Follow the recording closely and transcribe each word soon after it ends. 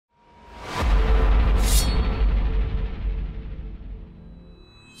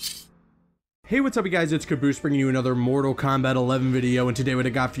Hey, what's up you guys, it's Caboose bringing you another Mortal Kombat 11 video, and today what I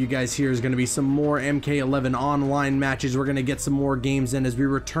got for you guys here is going to be some more MK11 online matches. We're going to get some more games in as we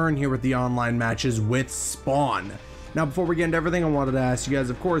return here with the online matches with Spawn. Now before we get into everything, I wanted to ask you guys,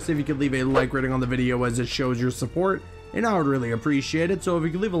 of course, if you could leave a like rating on the video as it shows your support, and I would really appreciate it. So if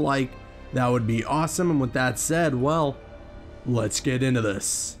you could leave a like, that would be awesome. And with that said, well, let's get into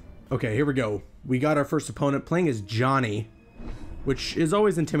this. Okay, here we go. We got our first opponent playing as Johnny, which is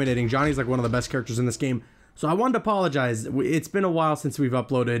always intimidating. Johnny's like one of the best characters in this game. So I wanted to apologize. It's been a while since we've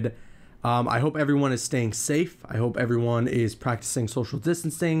uploaded. I hope everyone is staying safe. I hope everyone is practicing social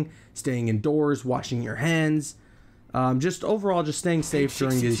distancing, staying indoors, washing your hands. Just overall, just staying safe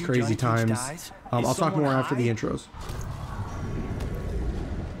during these crazy times. I'll talk more after the intros.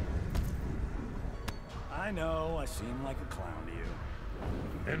 I know, I seem like a clown to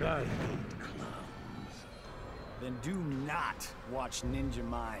you. And I Then do not watch Ninja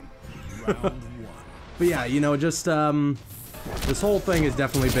Mine. Round one. But yeah, you know, just this whole thing has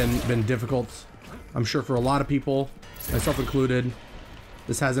definitely been difficult. I'm sure for a lot of people, myself included.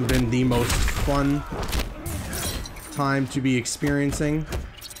 This hasn't been the most fun time to be experiencing.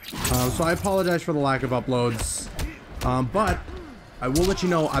 So I apologize for the lack of uploads. But I will let you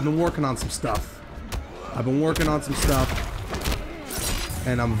know I've been working on some stuff.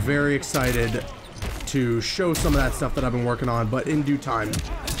 And I'm very excited to show some of that stuff that I've been working on, but in due time.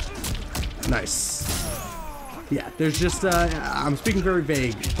 Nice. Yeah, there's just, I'm speaking very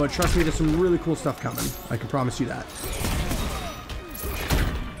vague, but trust me, there's some really cool stuff coming. I can promise you that.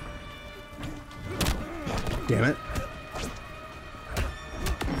 Damn it.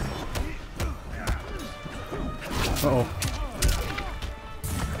 Uh-oh.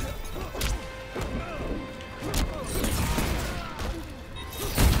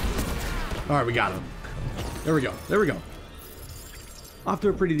 Alright, we got him. There we go. There we go. Off to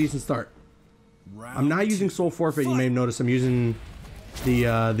a pretty decent start. I'm not using Soul Forfeit. You may have noticed I'm using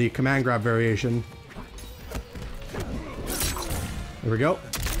the command grab variation. There we go.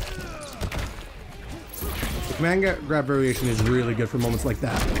 The command grab variation is really good for moments like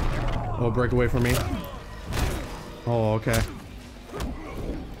that. Oh, break away from me. Oh, okay.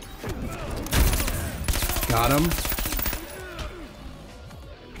 Got him.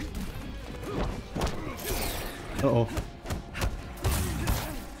 Uh-oh.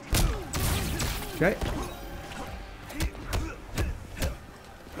 Okay.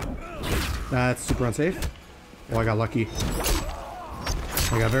 That's super unsafe. Oh, I got lucky.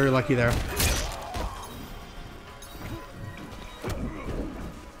 I got very lucky there.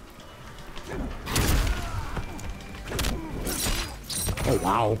 Oh,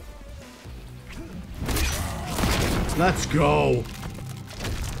 wow. Let's go.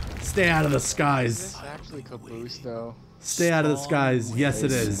 Stay out of the skies. Caboose, though. Stay out of the skies. Yes,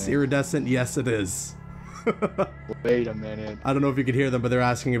 it is. Iridescent. Yes, it is. Wait a minute. I don't know if you could hear them, but they're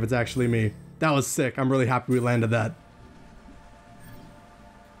asking if it's actually me. That was sick. I'm really happy we landed that.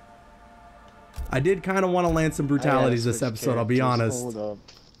 I did kind of want to land some brutalities this episode, I'll be honest.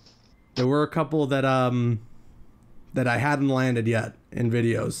 There were a couple that that I hadn't landed yet in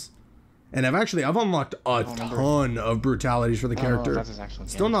videos. And I've unlocked a ton of brutalities for the character.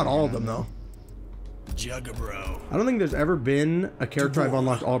 Still not all of them though. Jugga-bro. I don't think there's ever been a character I've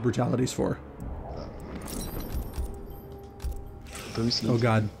unlocked all brutalities for. Oh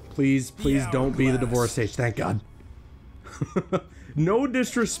god, please don't be the divorce stage. Thank god. No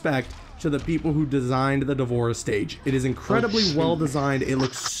disrespect to the people who designed the divorce stage. It is incredibly well designed. It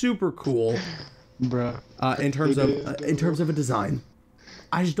looks super cool, bruh. In terms of a design.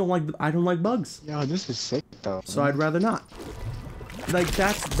 I just don't like bugs. Yo, this is sick though. So I'd rather not. Like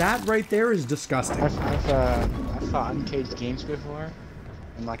that right there is disgusting. I've fought uncaged games before,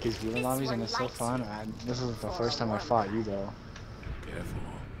 and like his viewing lobbies, and it's so fun. This is the first time I fought you though. careful.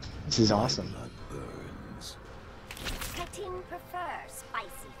 This is awesome. Katin prefers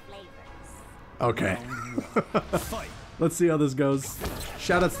spicy flavors. Okay. Let's see how this goes.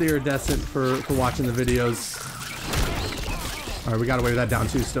 Shout outs to Iridescent for watching the videos. All right, we gotta wave that down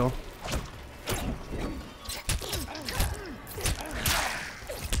too still.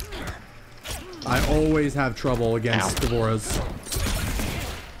 I always have trouble against Devoras.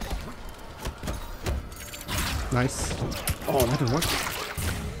 Nice. Oh, that didn't work.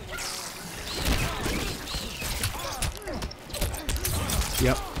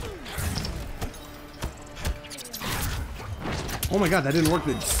 Yep. Oh my god, that didn't work.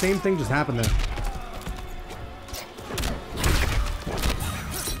 The same thing just happened there.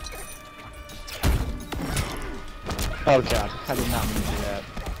 Oh god, I did not mean to do that.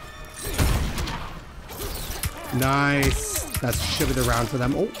 Nice. That's shifted around for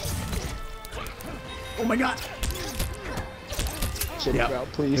them. Oh. Oh my god. Shit, bro,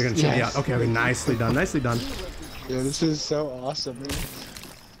 please. They're gonna chip you out. Okay, okay, nicely done, nicely done. Yeah, this is so awesome, man.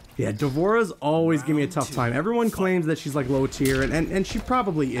 Yeah, Devora's always give me a tough time. Everyone claims that she's like low tier, and she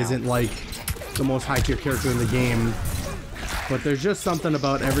probably isn't like the most high tier character in the game. But there's just something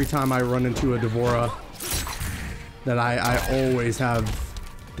about every time I run into a Devora that I always have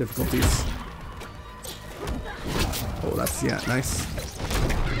difficulties. Oh, that's, yeah, nice.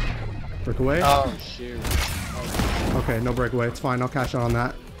 Breakaway? Oh, shoot. Okay, no breakaway. It's fine. I'll cash out on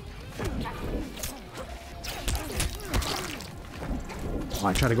that. Oh,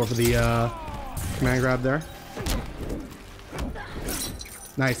 I try to go for the command grab there.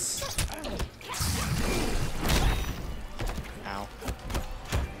 Nice. Ow.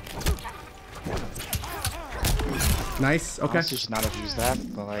 Nice. Okay. Honestly, should not have used that,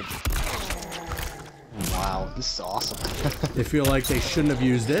 but like, wow, this is awesome. They feel like they shouldn't have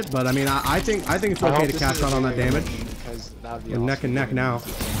used it, but I mean, I think it's okay to cash out on that damage. Because that would be We're neck and neck now.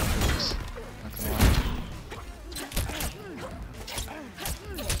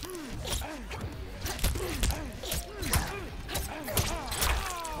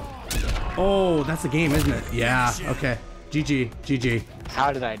 Oh, that's the game, isn't it? Yeah. Okay. GG. GG.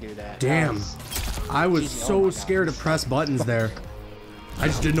 How did I do that? Damn. I was so scared to press buttons there. I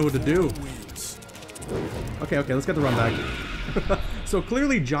just didn't know what to do. Okay, okay, let's get the run back. So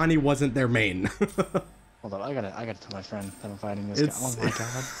clearly Johnny wasn't their main. Hold on, I gotta tell my friend that I'm fighting this guy. Oh my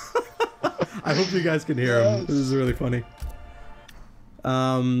god. I hope you guys can hear him. This is really funny.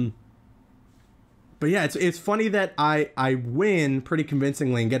 But yeah, it's funny that I win pretty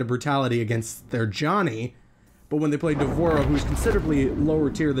convincingly and get a brutality against their Johnny, but when they play Devora, who's considerably lower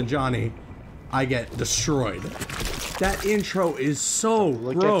tier than Johnny, I get destroyed. That intro is so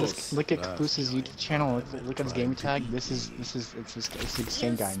gross. Look at Kapusa's YouTube channel. Look at his gamer tag. It's the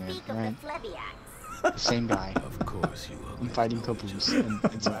same guy, man. Right? The same guy. Of course you will. I'm fighting Kapus, and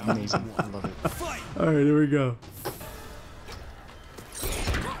it's amazing. I love it. All right, here we go.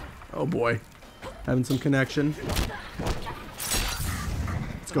 Oh boy, having some connection.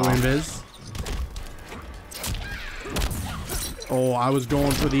 Let's go invis. Oh, I was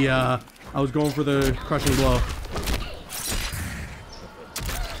going for the crushing blow.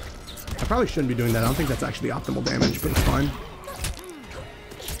 I probably shouldn't be doing that. I don't think that's actually optimal damage, but it's fine.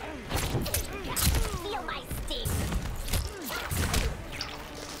 Feel my sting.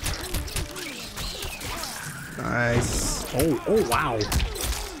 Nice. Oh wow.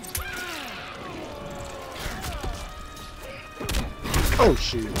 Oh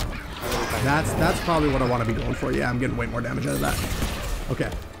shoot. That's probably what I want to be going for. Yeah, I'm getting way more damage out of that.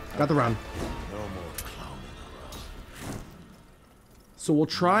 Okay, got the round. So we'll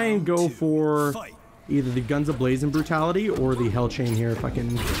try and go for either the Guns Ablaze and Brutality or the Hell Chain here if I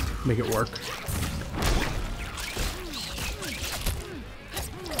can make it work.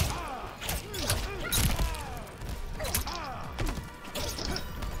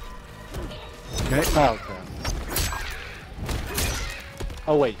 Okay. Oh, okay.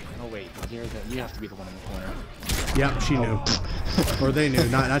 Oh wait. You have to be the one in the corner. Yep, she knew. Or they knew,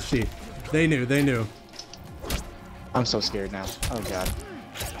 not she. They knew. I'm so scared now. Oh god.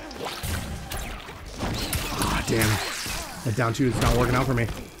 Ah, damn. That down two is not working out for me.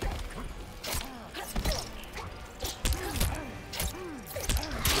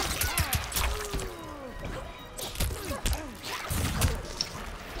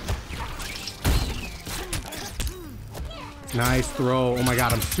 Nice throw. Oh my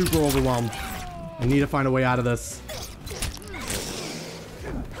god, I'm super overwhelmed. I need to find a way out of this.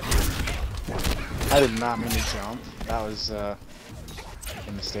 I did not mean to jump. That was a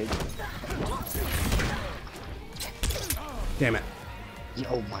mistake. Damn it.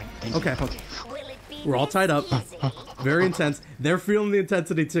 Oh my. Okay. Okay. We're all tied up. Very intense. They're feeling the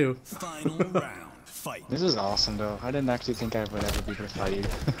intensity too. Final round. Fight. This is awesome though. I didn't actually think I would ever be able to fight you.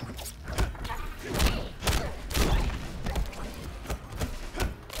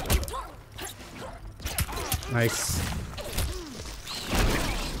 Nice.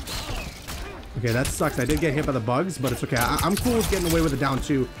 Okay, that sucks. I did get hit by the bugs, but it's okay. I'm cool with getting away with a down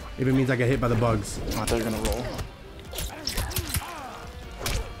two if it means I get hit by the bugs. I thought you were gonna roll.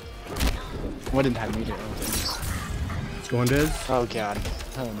 What didn't have me to roll? Let's go into his. Oh god.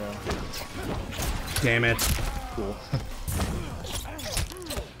 Oh no. Damn it. Cool.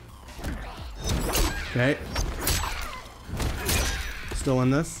 Okay. Still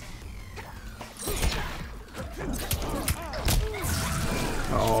in this.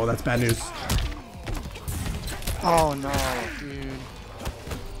 Oh, that's bad news. Oh no, dude.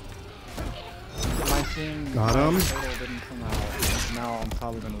 My thing. Got him. My turtle didn't come out. Now I'm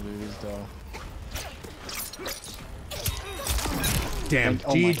probably gonna lose though. Damn,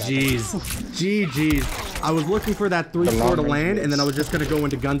 Oh my God. GG's. GG's. I was looking for that 3-4 to land, and then I was just going to go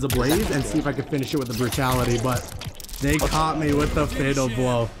into Guns Ablaze and see if I could finish it with the Brutality, but they caught me with the fatal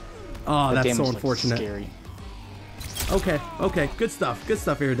blow. Oh, that's so unfortunate. Scary. Okay. Good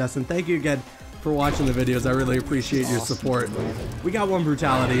stuff, Iridescent. Thank you again for watching the videos. I really appreciate your support. We got one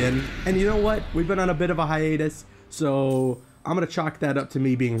Brutality in, and you know what? We've been on a bit of a hiatus, so I'm going to chalk that up to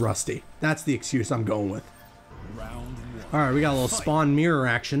me being rusty. That's the excuse I'm going with. Alright, we got a little Spawn mirror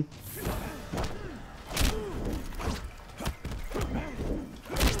action.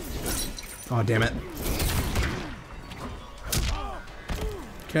 Oh, damn it.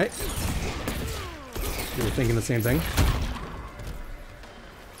 Okay. You were thinking the same thing.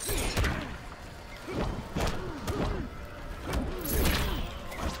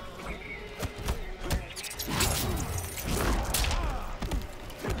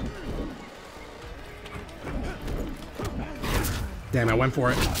 Damn, I went for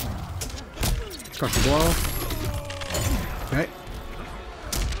it. Crush the blow. Okay.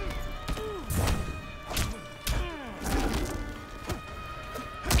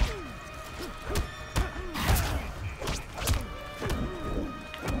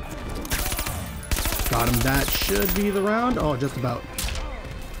 Got him. That should be the round. Oh, just about.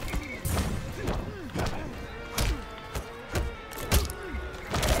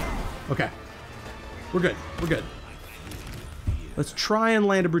 Okay. We're good. We're good. Let's try and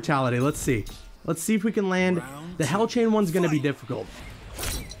land a Brutality. Let's see. Let's see if we can land. The Hell Chain one's going to be difficult.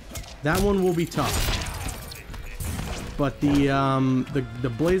 That one will be tough. But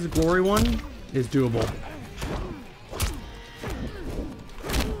the Blaze of Glory one is doable.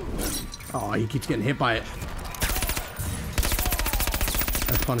 Oh, he keeps getting hit by it.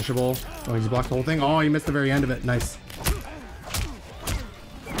 That's punishable. Oh, he's blocked the whole thing. Oh, he missed the very end of it. Nice.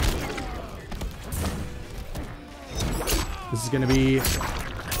 This is going to be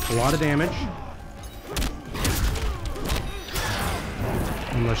a lot of damage.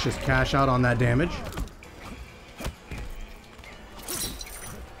 And let's just cash out on that damage.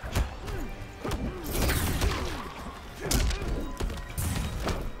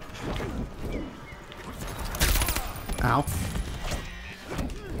 Ow.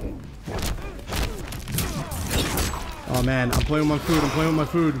 Oh man, I'm playing with my food. I'm playing with my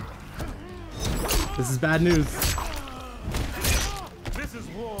food. This is bad news. This is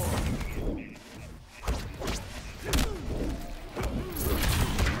war.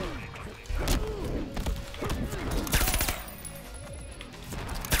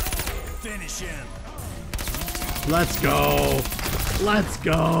 Finish him. Let's go. Let's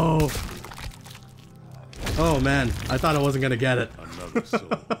go. Oh man, I thought I wasn't gonna get it.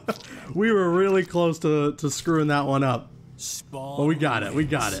 We were really close to screwing that one up. But we got it. We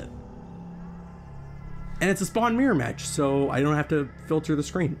got it. And it's a Spawn mirror match, so I don't have to filter the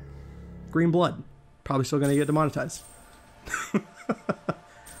screen. Green blood. Probably still gonna get demonetized.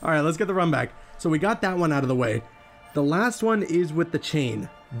 Alright, let's get the run back. So we got that one out of the way. The last one is with the chain.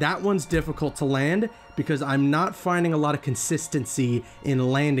 That one's difficult to land because I'm not finding a lot of consistency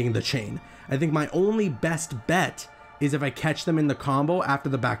in landing the chain. I think my only best bet is if I catch them in the combo after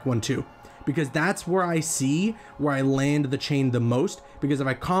the back 1-2. Because that's where I see where I land the chain the most. Because if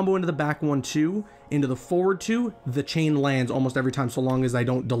I combo into the back 1-2, into the forward 2, the chain lands almost every time so long as I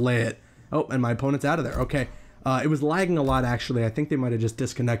don't delay it. Oh, and my opponent's out of there. Okay. It was lagging a lot, actually. I think they might have just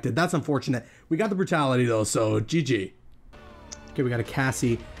disconnected. That's unfortunate. We got the Brutality, though, so GG. Okay, we got a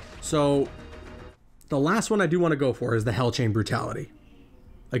Cassie. So, the last one I do want to go for is the Hell Chain Brutality.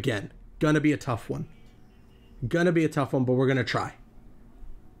 Again, gonna be a tough one. Gonna be a tough one, but we're gonna try.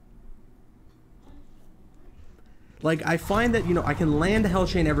 Like, I find that, you know, I can land a Hell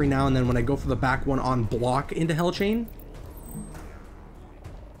Chain every now and then when I go for the back one on block into Hell Chain.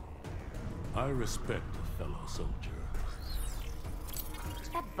 I respect a fellow soldier.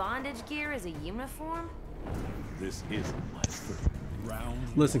 That bondage gear is a uniform? This isn't my first round.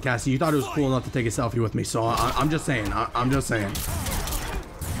 Listen, Cassie, you thought it was cool enough to take a selfie with me, so I'm just saying. I'm just saying.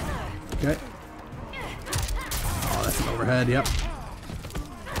 Okay. Oh, that's an overhead, yep.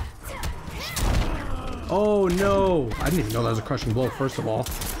 Oh, no. I didn't even know that was a crushing blow, first of all.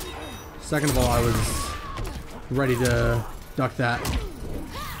 Second of all, I was ready to duck that.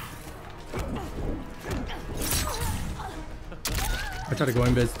 I tried to go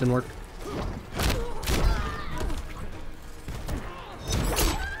in, but it didn't work.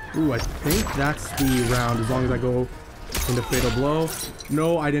 Ooh, I think that's the round, as long as I go into Fatal Blow.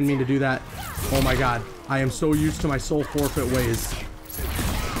 No, I didn't mean to do that. Oh my god. I am so used to my soul forfeit ways.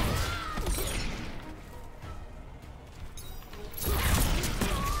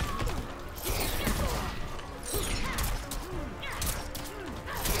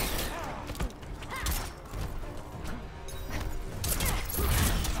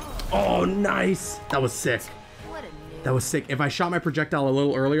 Oh, nice. That was sick. What a noob. That was sick. If I shot my projectile a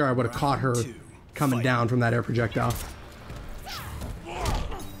little earlier, I would have caught her coming down from that air projectile.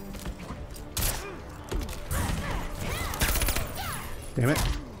 Damn it.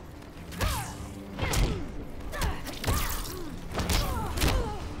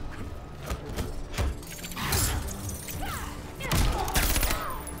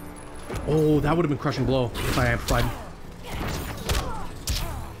 Oh, that would have been crushing blow if I amplified.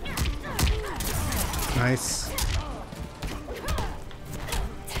 Nice.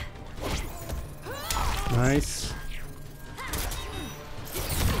 Nice.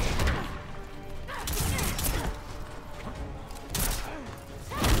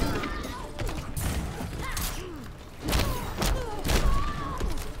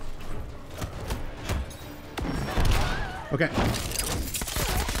 Okay.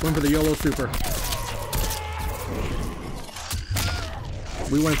 Going for the YOLO super.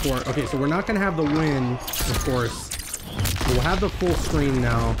 We went for it. Okay, so we're not going to have the win, of course. But we'll have the full screen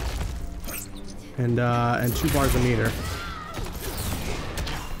now. And 2 bars a meter.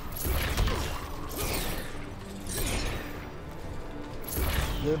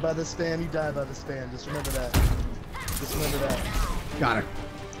 Live by the spam, you die by the spam. Just remember that. Just remember that. Got her.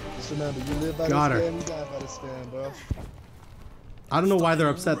 Just remember, you live by Got the her. spam, you die by the spam, bro. I don't know why they're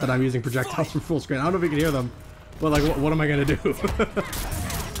upset that I'm using projectiles for full screen. I don't know if you can hear them. But like, what am I gonna do?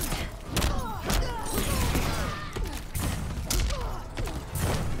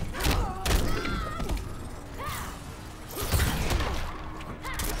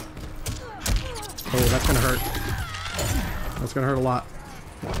 Oh, that's gonna hurt. That's gonna hurt a lot.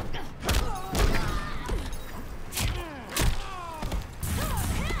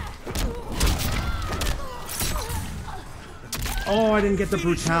 Oh, I didn't get the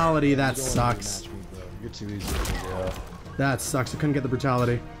brutality. That sucks. You're too easy to go. That sucks. I couldn't get the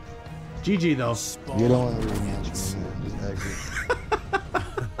brutality. GG though. You don't want to rematch me, man. Just exit.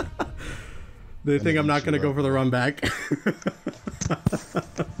 They think I'm not gonna go for the run back.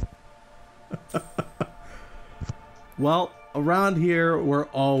 Well, around here, we're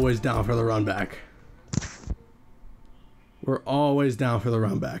always down for the run back. We're always down for the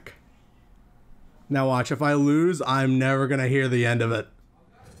run back. Now watch, if I lose, I'm never gonna hear the end of it.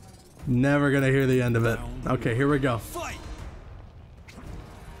 Never gonna hear the end of it. Okay, here we go.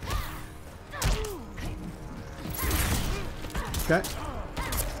 Okay.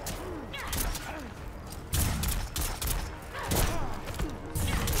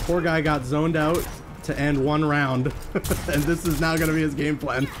 Poor guy got zoned out to end 1 round, and this is now gonna be his game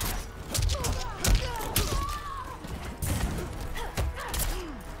plan.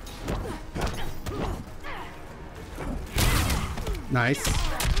 Nice.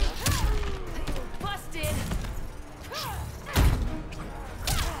 Busted.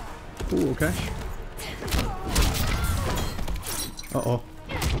 Ooh, okay. Uh-oh.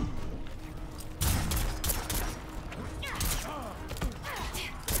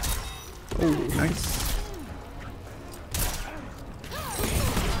 Oh, nice.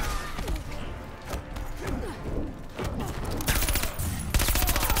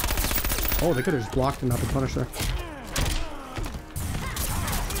 Oh, they could have just blocked and not been punished there.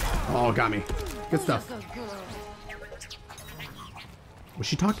 Oh, got me. Good stuff. Was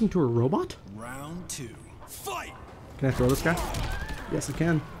she talking to a robot? Round 2. Fight! Can I throw this guy? Yes, I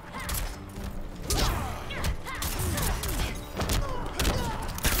can.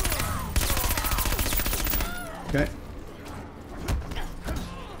 Okay.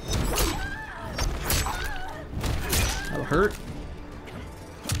 That'll hurt.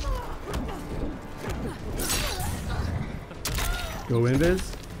 Go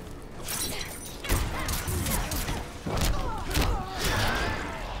invis.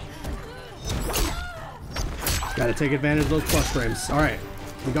 Gotta take advantage of those plus frames. Alright.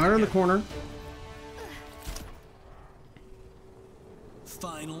 We got her in the corner.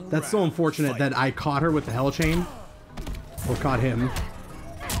 That's so unfortunate that I caught her with the hell chain. Or caught him.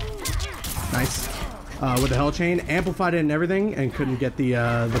 Nice. With the hell chain. Amplified it and everything and couldn't get the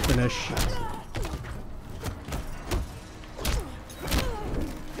finish.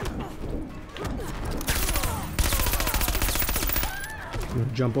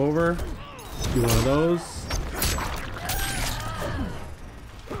 Jump over. Do one of those.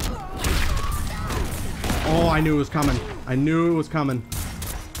 Oh, I knew it was coming. I knew it was coming.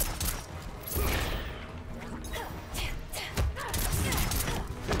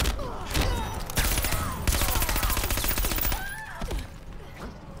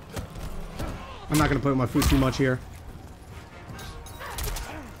 I'm not gonna put my foot too much here.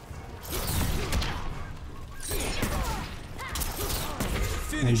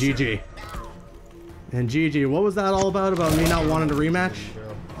 And GG. And GG. What was that all about me not wanting to rematch?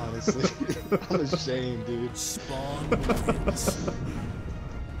 Bro, honestly, I'm ashamed, dude. Spawn wins.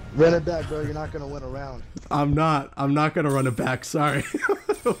 Run it back, bro. You're not gonna win a round. I'm not gonna run it back. Sorry.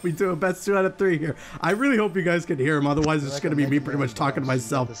 We do a best 2 out of 3 here. I really hope you guys can hear him. Otherwise, it's Like gonna a be me Mega pretty Man much talking to boss, you got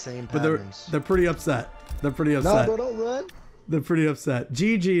myself. the same But patterns. they're pretty upset. They're pretty No, upset. bro, don't run. They're pretty upset.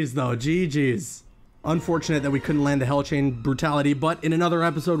 GG's though. GG's. Unfortunate that we couldn't land the Hell Chain Brutality, but in another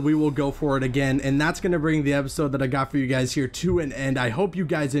episode we will go for it again, and that's going to bring the episode that I got for you guys here to an end. I hope you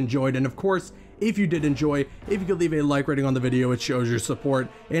guys enjoyed, and of course, if you did enjoy, if you could leave a like rating on the video, it shows your support,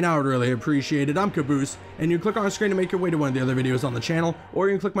 and I would really appreciate it. I'm Caboose, and you can click on the screen to make your way to one of the other videos on the channel, or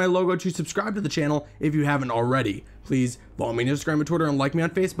you can click my logo to subscribe to the channel if you haven't already. Please follow me on Instagram and Twitter, and like me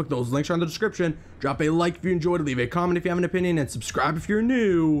on Facebook. Those links are in the description. Drop a like if you enjoyed, leave a comment if you have an opinion, and subscribe if you're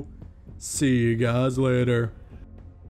new. See you guys later.